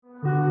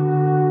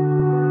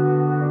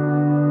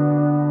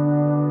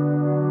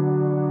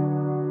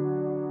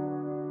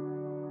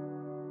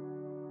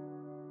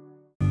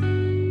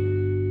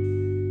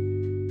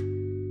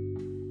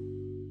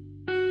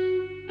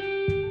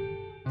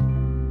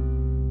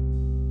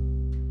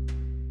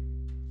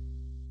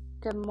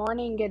Good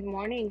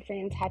morning,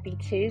 friends. Happy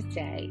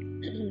Tuesday.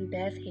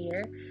 Beth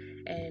here,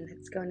 and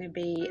it's going to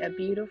be a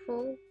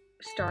beautiful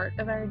start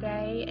of our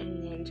day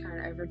and then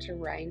turn over to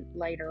rain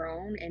later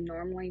on. And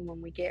normally,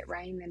 when we get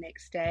rain the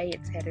next day,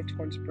 it's headed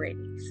towards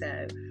Brittany.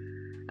 So,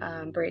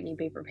 Brittany,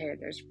 be prepared.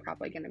 There's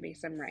probably going to be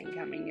some rain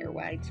coming your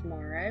way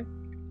tomorrow.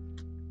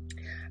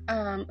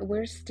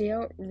 We're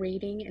still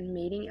reading and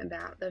meeting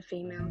about the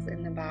females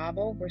in the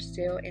Bible. We're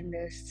still in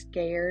the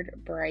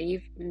scared,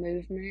 brave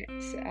movement,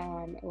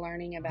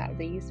 learning about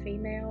these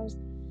females.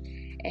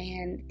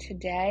 And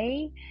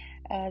today,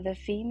 the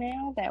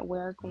female that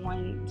we're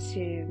going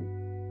to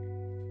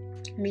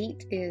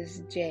meet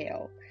is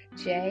Jael.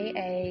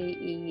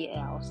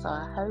 Jael. So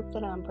I hope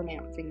that I'm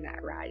pronouncing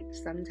that right.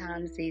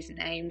 Sometimes these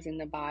names in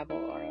the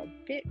Bible are a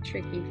bit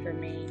tricky for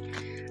me,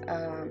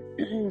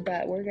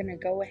 but we're going to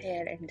go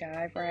ahead and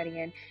dive right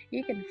in.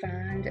 You can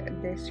find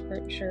this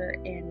scripture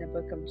in the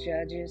book of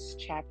Judges,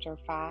 chapter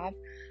 5.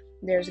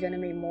 There's going to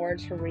be more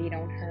to read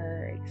on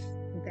her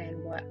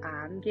than what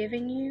I'm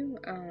giving you.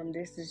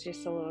 This is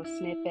just a little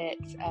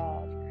snippet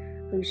of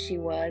who she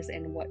was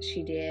and what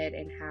she did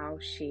and how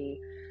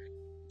she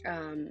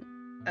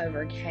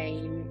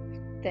overcame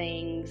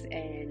things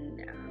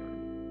and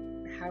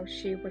how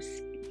she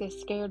was the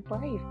scared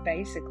brave,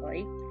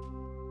 basically.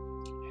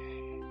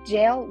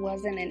 Jael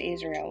wasn't an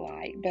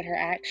Israelite, but her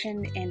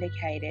action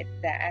indicated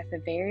that at the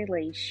very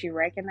least she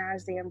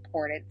recognized the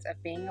importance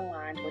of being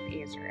aligned with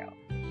Israel.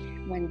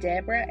 When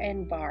Deborah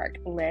and Barak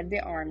led the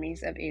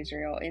armies of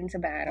Israel into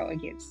battle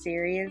against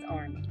Syria's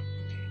army,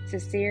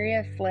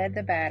 Sisera fled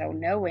the battle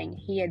knowing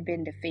he had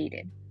been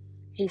defeated.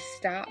 He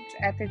stopped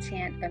at the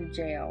tent of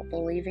Jael,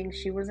 believing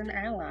she was an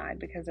ally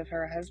because of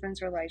her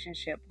husband's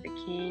relationship with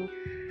the king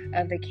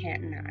of the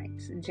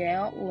Canaanites.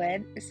 Jael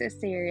led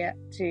Sisera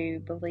to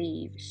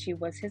believe she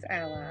was his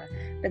ally,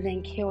 but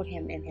then killed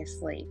him in his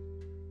sleep.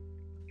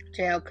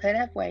 Jael could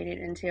have waited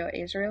until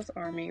Israel's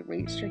army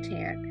reached her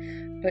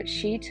tent, but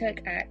she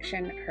took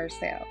action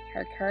herself.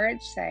 Her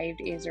courage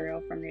saved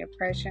Israel from the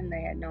oppression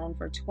they had known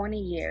for 20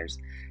 years.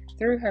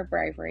 Through her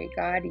bravery,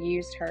 God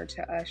used her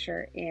to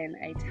usher in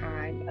a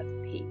time of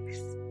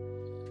peace.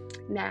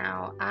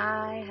 Now,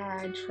 I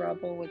had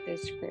trouble with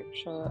this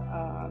scripture,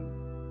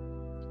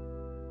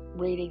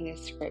 reading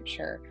this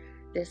scripture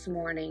this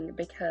morning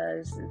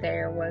because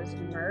there was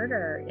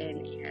murder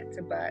in it,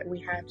 but we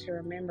have to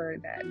remember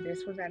that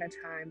this was at a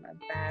time of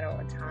battle,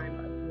 a time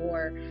of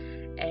war,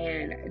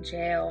 and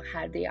Jael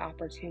had the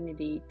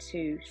opportunity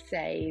to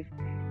save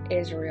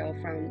Israel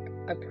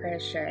from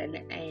oppression,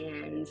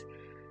 and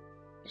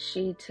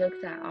she took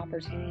that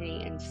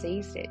opportunity and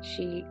seized it.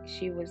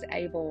 She was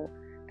able,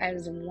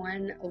 as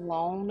one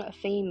lone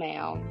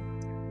female,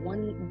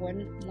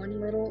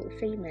 one little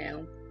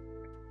female,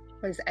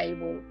 was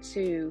able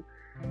to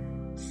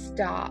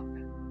stop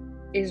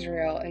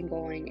Israel and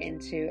going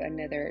into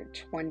another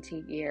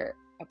 20-year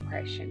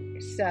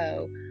oppression.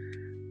 So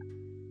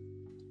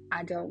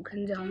I don't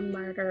condone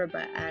murder,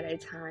 but at a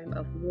time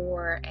of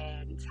war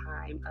and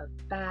time of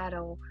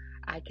battle,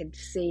 I could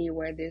see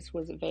where this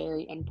was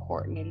very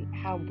important and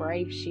how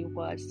brave she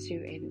was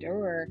to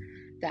endure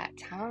that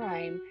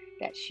time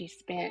that she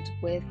spent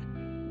with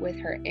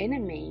her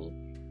enemy,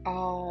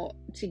 all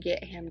to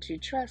get him to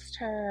trust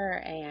her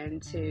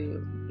and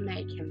to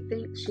make him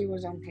think she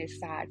was on his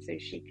side so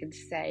she could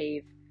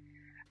save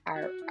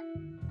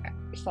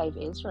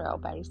Israel,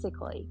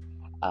 basically.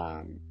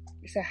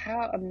 So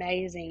how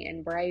amazing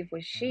and brave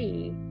was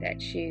she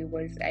that she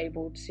was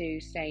able to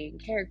stay in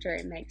character?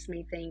 It makes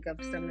me think of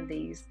some of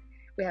these.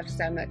 We have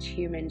so much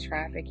human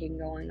trafficking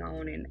going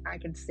on, and I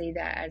can see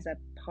that as a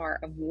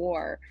part of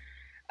war.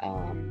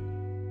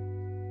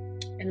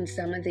 And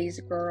some of these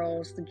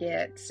girls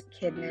get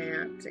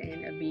kidnapped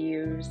and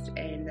abused,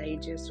 and they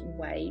just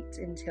wait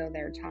until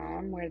their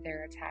time where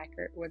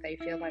they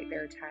feel like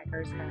their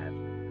attackers have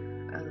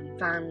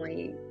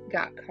finally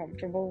got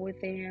comfortable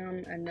with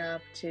them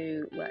enough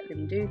to let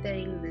them do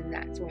things, and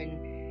that's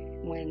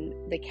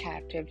when the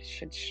captives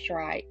should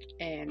strike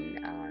and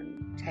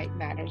take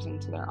matters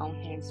into their own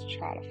hands to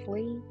try to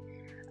flee.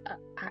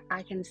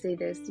 I can see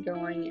this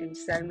going in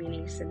so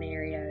many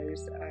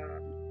scenarios.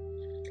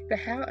 But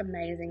how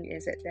amazing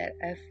is it that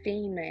a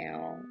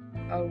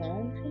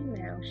lone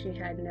female, she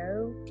had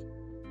no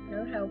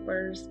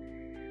helpers,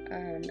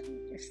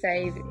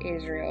 saved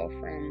Israel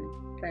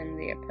from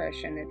the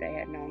oppression that they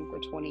had known for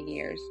 20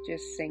 years,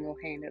 just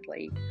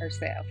single-handedly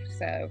herself.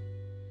 So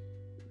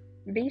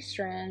be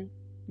strong,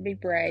 be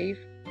brave.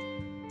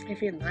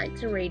 If you'd like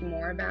to read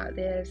more about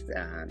this,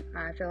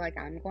 I feel like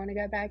I'm going to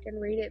go back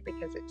and read it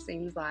because it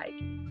seems like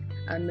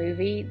a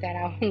movie that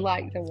I would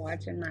like to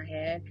watch in my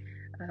head.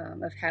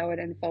 Of how it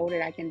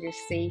unfolded. I can just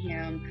see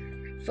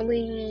him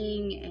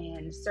fleeing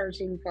and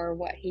searching for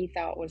what he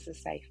thought was a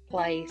safe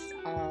place,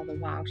 all the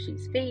while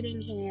she's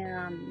feeding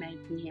him,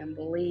 making him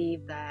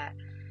believe that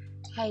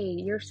hey,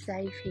 you're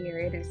safe here.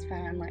 It is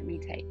fine. Let me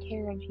take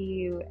care of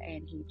you.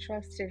 And he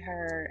trusted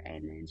her,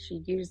 and then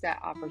she used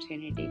that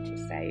opportunity to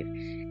save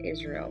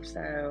Israel.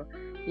 So,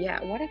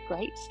 yeah, what a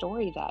great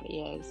story that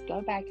is.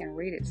 Go back and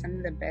read it. Some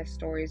of the best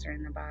stories are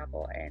in the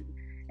Bible,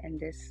 and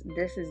this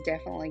is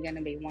definitely going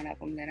to be one of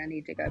them that I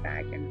need to go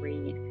back and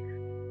read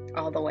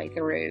all the way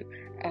through.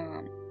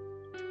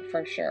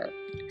 For sure.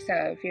 So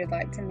if you'd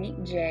like to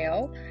meet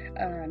Jael,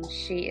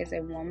 she is a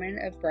woman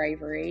of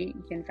bravery.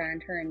 You can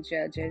find her in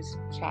Judges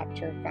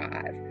chapter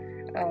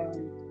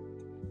 5.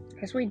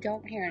 Because we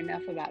don't hear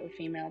enough about the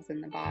females in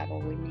the Bible.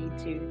 We need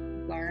to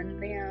learn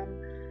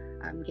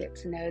them, get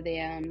to know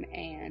them,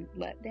 and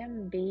let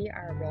them be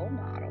our role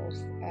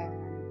models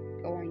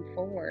going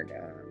forward.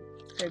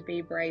 So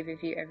be brave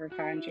if you ever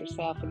find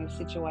yourself in a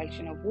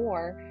situation of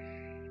war.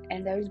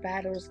 And those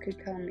battles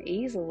could come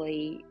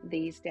easily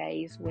these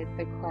days with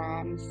the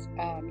crimes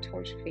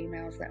towards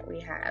females that we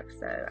have.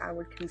 So I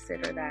would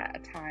consider that a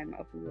time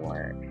of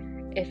war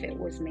if it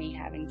was me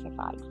having to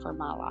fight for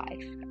my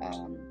life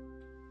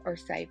or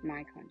save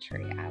my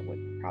country. I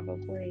would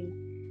probably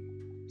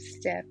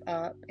step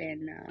up,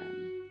 and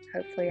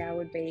hopefully I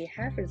would be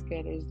half as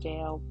good as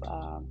Jael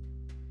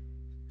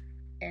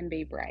and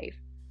be brave.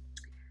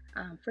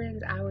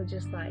 Friends, I would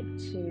just like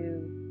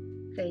to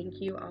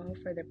thank you all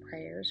for the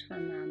prayers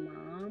from my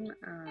mom.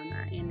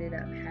 I ended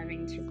up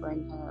having to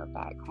bring her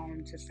back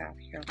home to South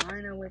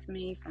Carolina with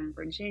me from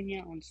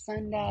Virginia on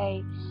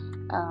Sunday.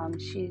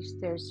 She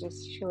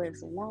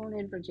lives alone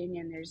in Virginia,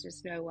 and there's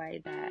just no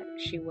way that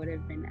she would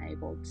have been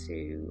able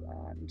to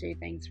do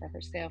things for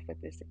herself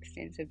with this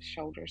extensive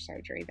shoulder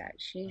surgery that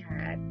she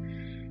had.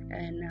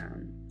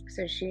 And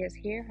so she is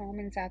here home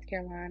in South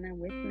Carolina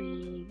with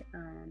me.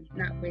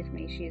 Not with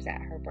me, she's at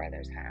her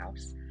brother's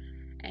house.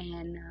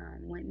 And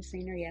went and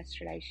seen her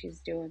yesterday.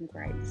 She's doing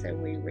great, so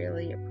we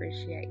really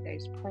appreciate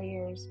those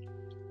prayers.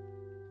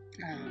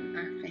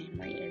 Our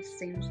family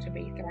seems to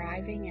be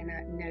thriving, and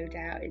no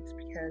doubt it's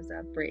because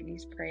of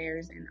Brittany's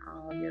prayers and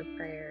all of your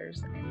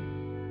prayers,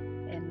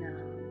 and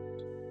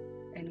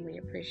we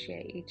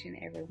appreciate each and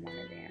every one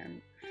of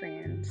them,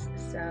 friends.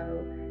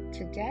 So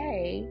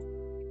today,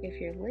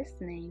 if you're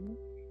listening,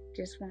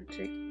 just want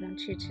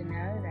you to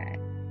know that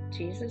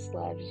Jesus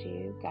loves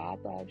you,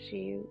 God loves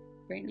you,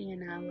 Brittany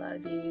and I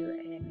love you,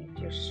 and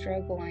if you're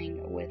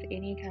struggling with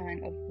any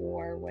kind of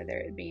war, whether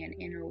it be an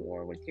inner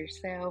war with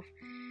yourself,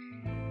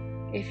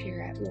 if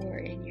you're at war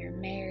in your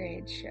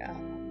marriage,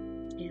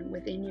 and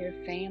within your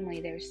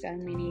family, there's so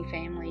many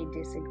family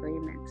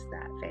disagreements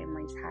that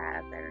families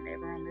have that are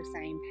never on the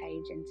same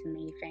page, and to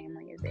me,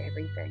 family is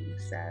everything.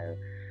 So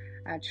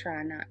I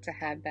try not to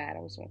have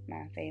battles with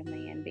my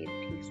family and be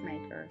the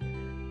peacemaker.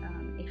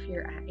 If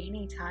you're at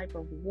any type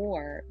of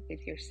war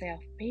with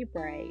yourself, be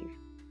brave.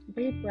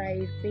 Be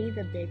brave, be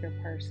the bigger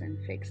person,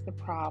 fix the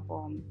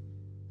problem.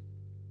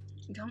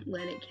 Don't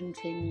let it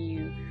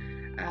continue.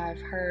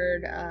 I've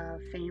heard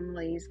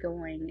families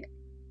going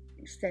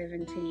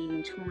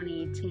 17,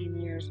 20, 10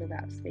 years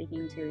without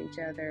speaking to each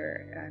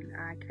other, and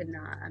I could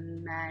not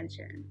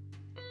imagine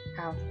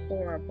how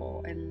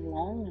horrible and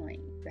lonely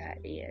that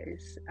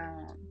is.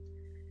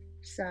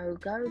 So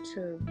go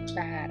to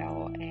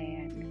battle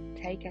and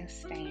take a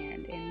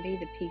stand and be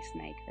the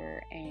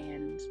peacemaker,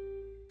 and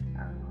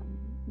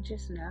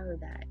just know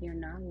that you're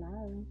not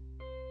alone.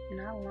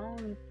 You're not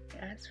alone.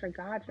 Ask for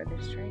God for the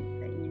strength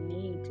that you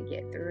need to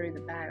get through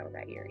the battle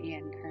that you're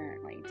in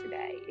currently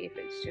today. If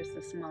it's just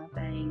a small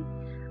thing,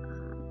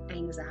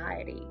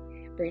 anxiety.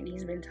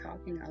 Brittany's been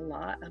talking a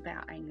lot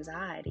about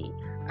anxiety.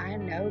 I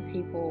know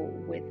people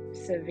with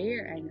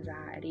severe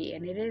anxiety,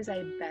 and it is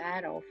a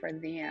battle for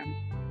them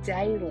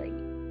daily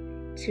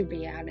to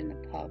be out in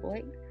the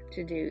public,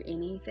 to do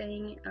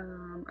anything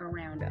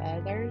around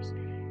others.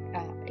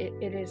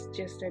 It is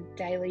just a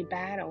daily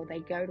battle. They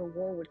go to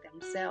war with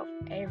themselves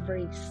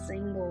every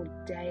single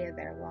day of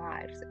their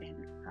lives,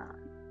 and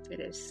it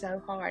is so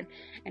hard.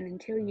 And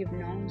until you've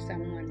known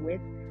someone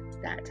with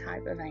that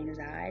type of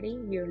anxiety,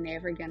 you're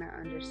never going to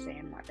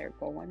understand what they're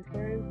going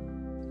through.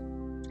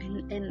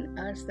 And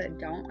us that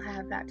don't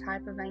have that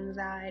type of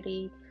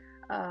anxiety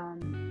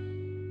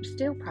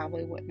still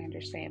probably wouldn't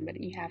understand,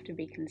 but you have to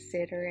be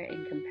considerate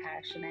and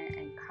compassionate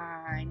and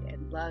kind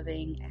and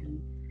loving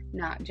and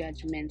not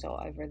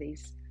judgmental over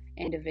these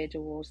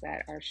individuals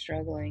that are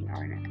struggling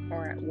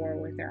or at war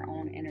with their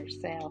own inner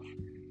self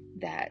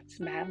that's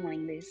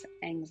battling this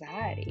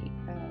anxiety.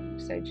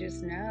 So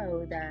just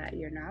know that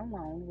you're not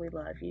alone. We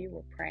love you.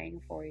 We're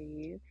praying for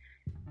you.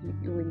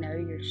 We know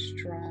you're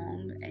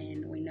strong,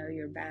 and we know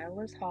your battle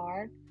is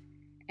hard,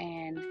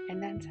 and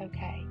that's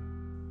okay.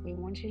 We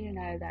want you to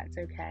know that's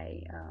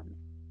okay.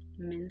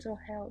 Mental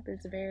health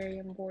is very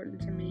important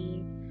to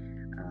me.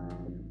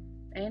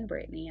 And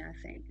Brittany, I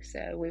think.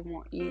 So we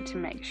want you to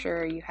make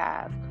sure you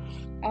have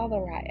all the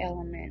right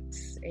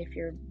elements if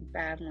you're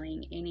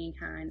battling any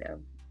kind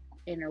of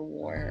inner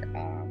war.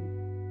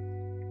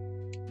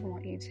 We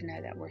want you to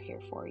know that we're here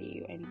for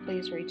you, and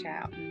please reach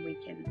out and we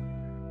can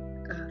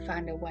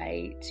find a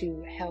way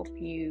to help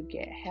you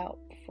get help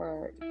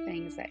for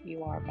things that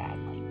you are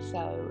battling.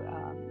 So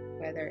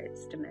whether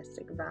it's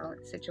domestic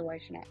violence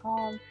situation at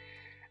home.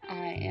 I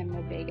am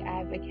a big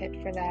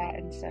advocate for that,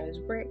 and so is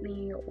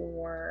Brittany,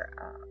 or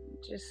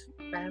just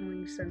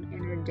battling some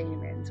inner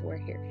demons. We're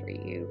here for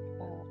you.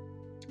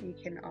 You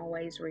can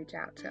always reach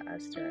out to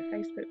us through our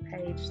Facebook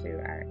page, through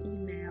our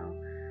email,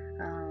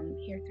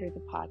 here through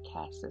the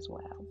podcast as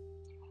well.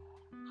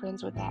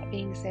 Friends, with that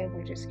being said,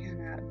 we're just going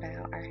to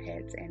bow our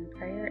heads in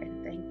prayer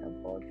and thank the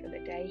Lord for the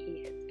day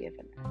He has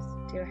given us.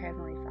 Dear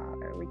Heavenly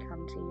Father, we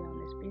come to you on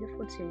this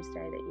beautiful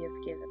Tuesday that you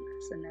have given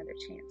us another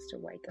chance to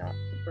wake up,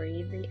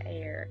 breathe the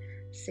air,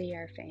 see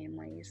our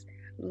families,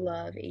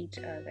 love each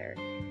other,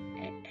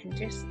 and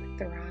just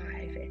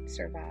thrive and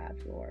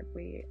survive, Lord.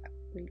 We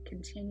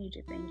continue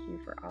to thank you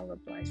for all the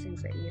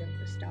blessings that you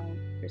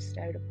have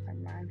bestowed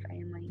upon my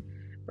family,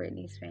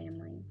 Brittany's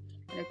family.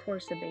 And of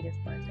course, the biggest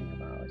blessing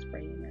of all is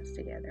bringing us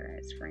together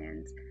as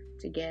friends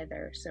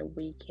together so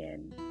we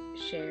can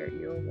share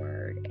your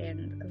word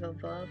and the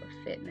love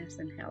of fitness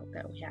and health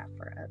that we have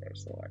for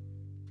others, Lord.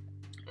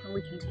 And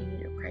we continue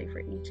to pray for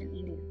each and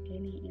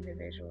any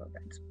individual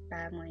that's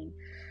battling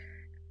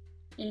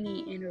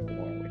any inner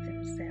war with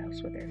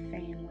themselves, with their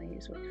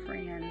families, with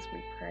friends.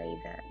 We pray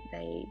that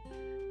they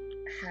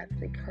have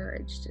the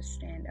courage to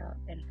stand up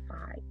and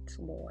fight,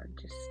 Lord.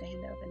 Just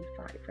stand up and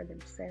fight for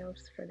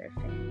themselves, for their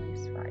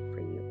families, fight for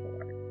you,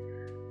 Lord.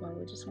 Lord,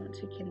 we just want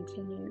to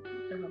continue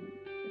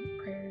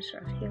prayers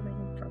of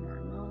healing from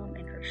our mom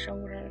and her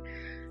shoulder.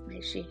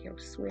 May she heal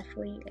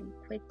swiftly and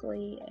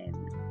quickly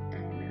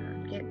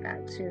and get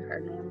back to her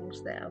normal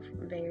self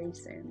very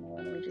soon,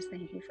 Lord. We just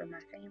thank you for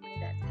my family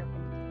that's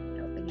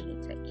helping me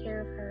take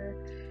care of her,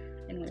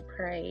 and we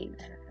pray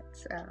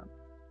that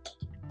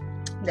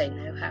they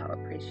know how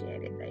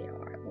appreciated they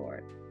are,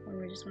 Lord.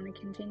 We just want to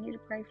continue to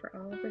pray for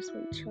all of our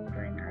sweet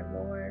children, our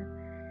Lord.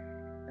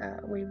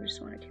 We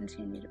just want to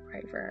continue to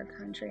pray for our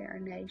country, our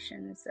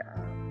nations,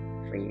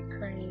 for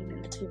Ukraine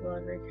and the people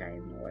of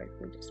Ukraine, Lord.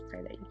 We just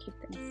pray that you keep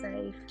them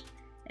safe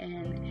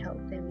and help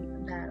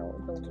them battle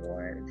the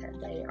war that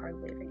they are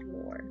living,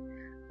 Lord.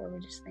 Lord, we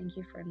just thank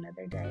you for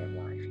another day of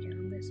life here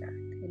on this earth.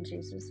 In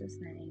Jesus'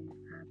 name,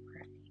 I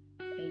pray.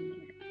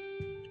 Amen.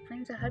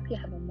 Friends, I hope you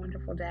have a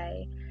wonderful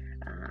day.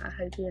 I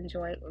hope you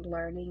enjoy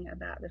learning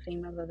about the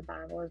females of the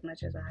Bible as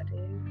much as I do,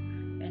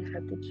 and I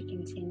hope that you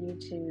continue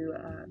to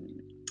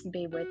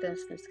be with us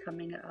this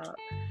coming up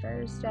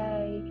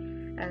Thursday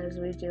as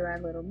we do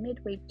our little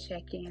midweek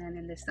check-in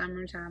in the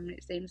summertime.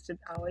 It seems to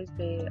always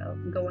be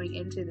going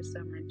into the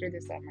summer and through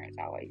the summer. It's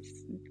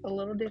always a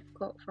little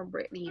difficult for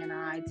Brittany and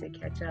I to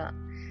catch up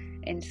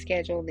and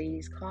schedule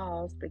these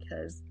calls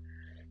because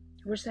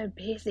we're so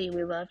busy.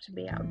 We love to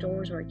be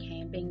outdoors. We're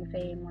camping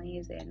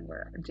families and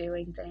we're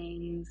doing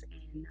things,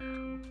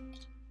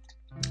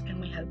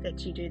 and we hope that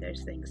you do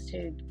those things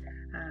too.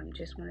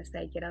 Just want to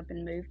say, get up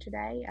and move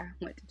today. I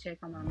went to check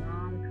on my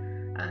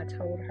mom. I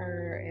told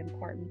her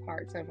important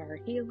parts of her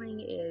healing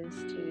is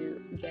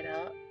to get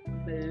up,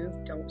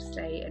 move, don't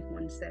stay in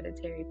one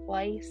sedentary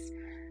place.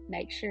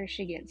 Make sure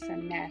she gets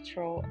some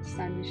natural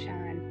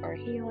sunshine for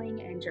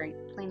healing and drink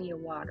plenty of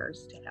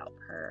waters to help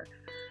her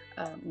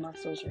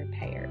muscles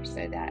repair.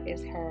 So that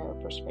is her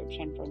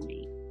prescription for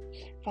me.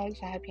 Folks,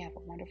 I hope you have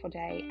a wonderful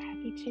day.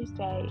 Happy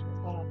Tuesday.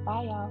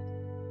 Bye, y'all.